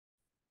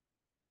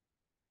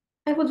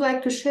I would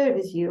like to share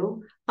with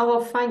you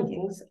our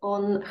findings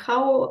on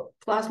how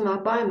plasma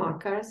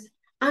biomarkers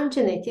and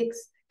genetics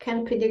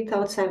can predict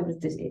Alzheimer's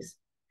disease.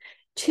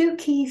 Two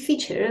key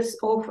features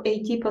of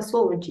AD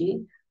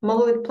pathology,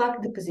 myeloid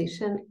plaque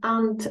deposition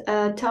and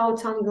tau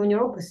tangle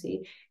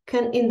neuropathy,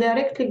 can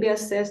indirectly be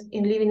assessed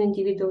in living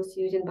individuals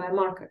using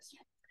biomarkers.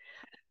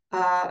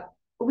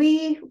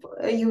 We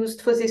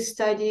used for this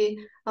study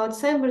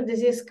Alzheimer's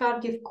disease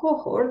cardiac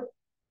cohort,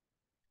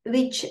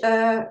 which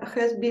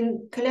has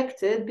been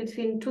collected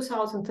between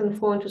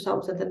 2004 and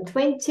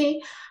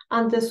 2020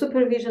 under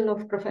supervision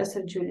of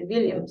Professor Julie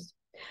Williams.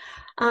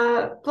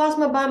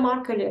 Plasma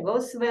biomarker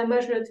levels were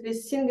measured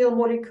with single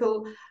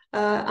molecule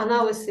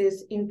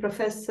analysis in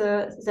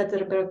Professor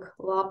Zetterberg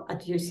lab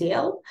at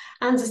UCL,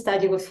 and the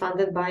study was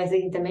funded by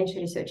the Dementia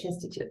Research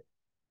Institute.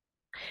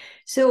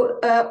 So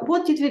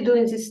what did we do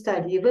in this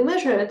study? We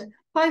measured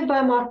 5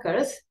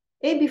 biomarkers,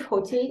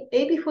 AB40,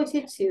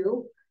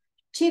 AB42,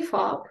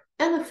 GFAP,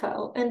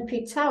 NFL, and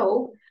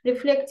p-tau,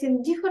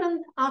 reflecting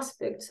different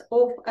aspects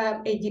of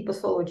AD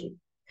pathology.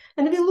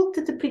 And we looked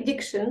at the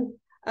prediction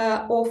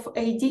of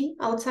AD,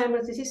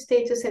 Alzheimer's disease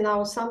status, in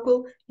our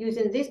sample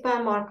using these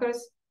biomarkers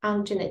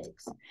and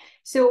genetics.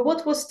 So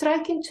what was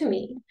striking to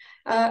me,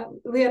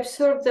 we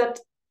observed that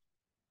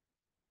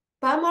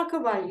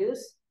biomarker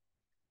values,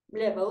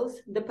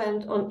 levels,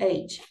 depend on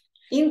age,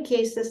 in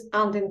cases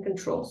and in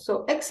control.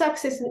 So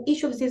x-axis in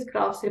each of these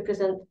graphs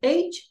represent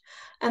age,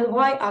 and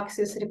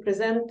y-axis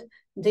represent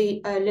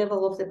the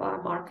level of the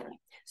biomarker.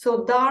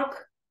 So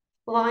dark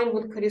line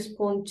would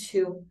correspond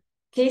to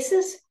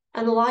cases,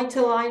 and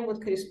lighter line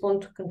would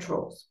correspond to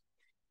controls.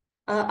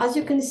 As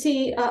you can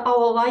see,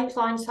 our light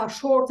lines are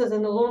shorter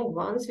than the long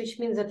ones, which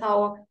means that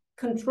our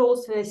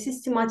controls were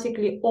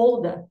systematically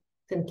older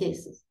than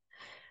cases.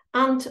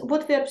 And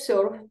what we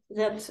observed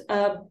that,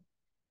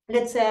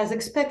 let's say, as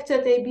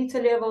expected, A-beta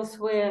levels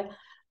were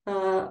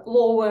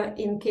lower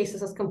in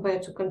cases as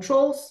compared to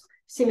controls.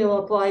 Similar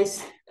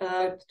applies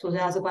to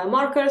the other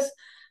biomarkers.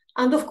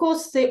 And of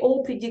course, they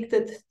all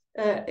predicted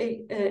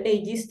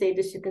AD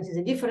status. You can see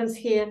the difference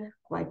here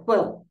quite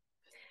well.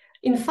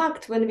 In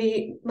fact, when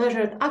we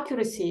measured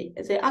accuracy,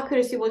 the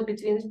accuracy was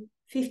between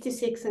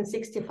 56 and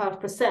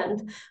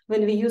 65%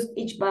 when we used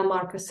each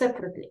biomarker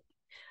separately.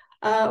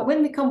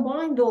 When we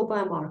combined all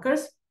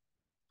biomarkers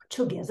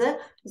together,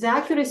 the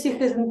accuracy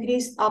has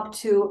increased up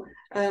to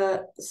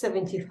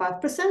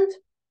 75%,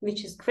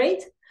 which is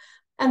great.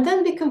 And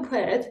then we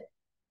compared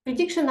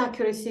prediction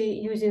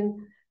accuracy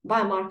using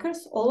biomarkers,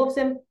 all of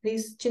them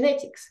with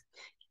genetics.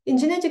 In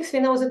genetics, we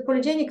know that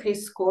polygenic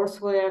risk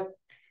scores were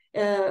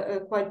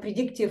quite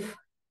predictive,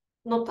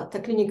 not at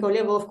the clinical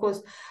level, of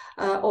course,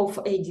 of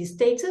AD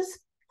status,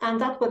 and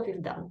that's what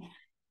we've done.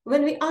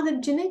 When we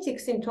added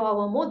genetics into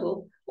our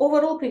model,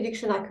 overall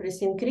prediction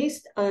accuracy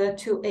increased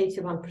to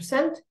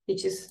 81%,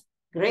 which is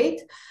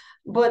great,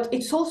 but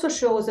it also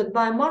shows that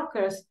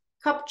biomarkers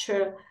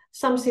capture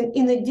something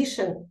in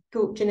addition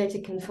to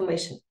genetic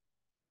information.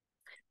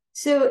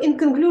 So in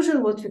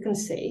conclusion, what we can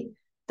say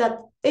that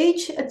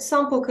age at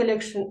sample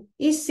collection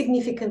is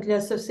significantly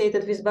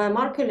associated with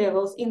biomarker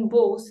levels in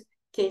both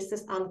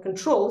cases and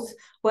controls,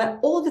 where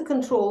all the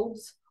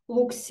controls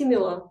look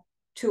similar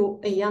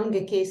to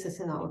younger cases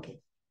in our case.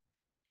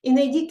 In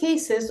AD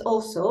cases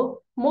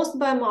also, most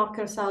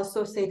biomarkers are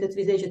associated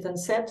with age at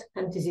onset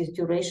and disease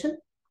duration.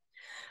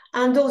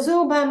 And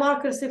although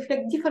biomarkers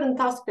reflect different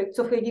aspects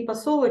of AD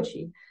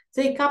pathology,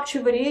 they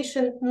capture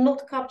variation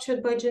not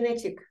captured by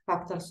genetic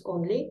factors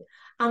only,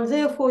 and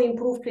therefore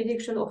improve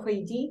prediction of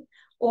AD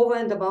over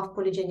and above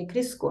polygenic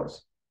risk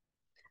scores.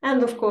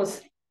 And of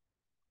course,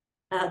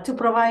 to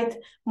provide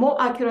more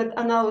accurate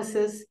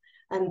analysis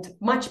and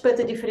much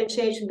better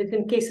differentiation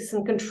between cases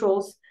and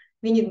controls,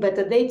 we need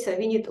better data.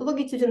 We need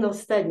longitudinal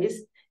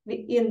studies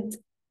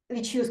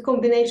which use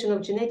combination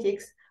of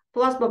genetics,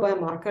 plasma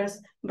biomarkers,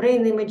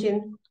 brain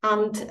imaging,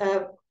 and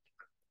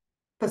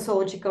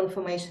pathological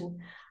information.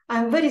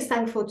 I'm very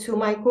thankful to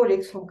my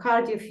colleagues from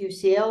Cardiff,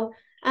 UCL,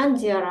 and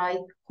DRI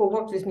who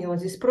worked with me on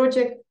this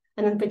project,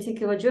 and in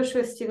particular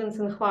Joshua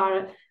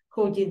Stevenson-Hoare,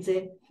 who did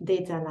the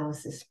data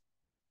analysis.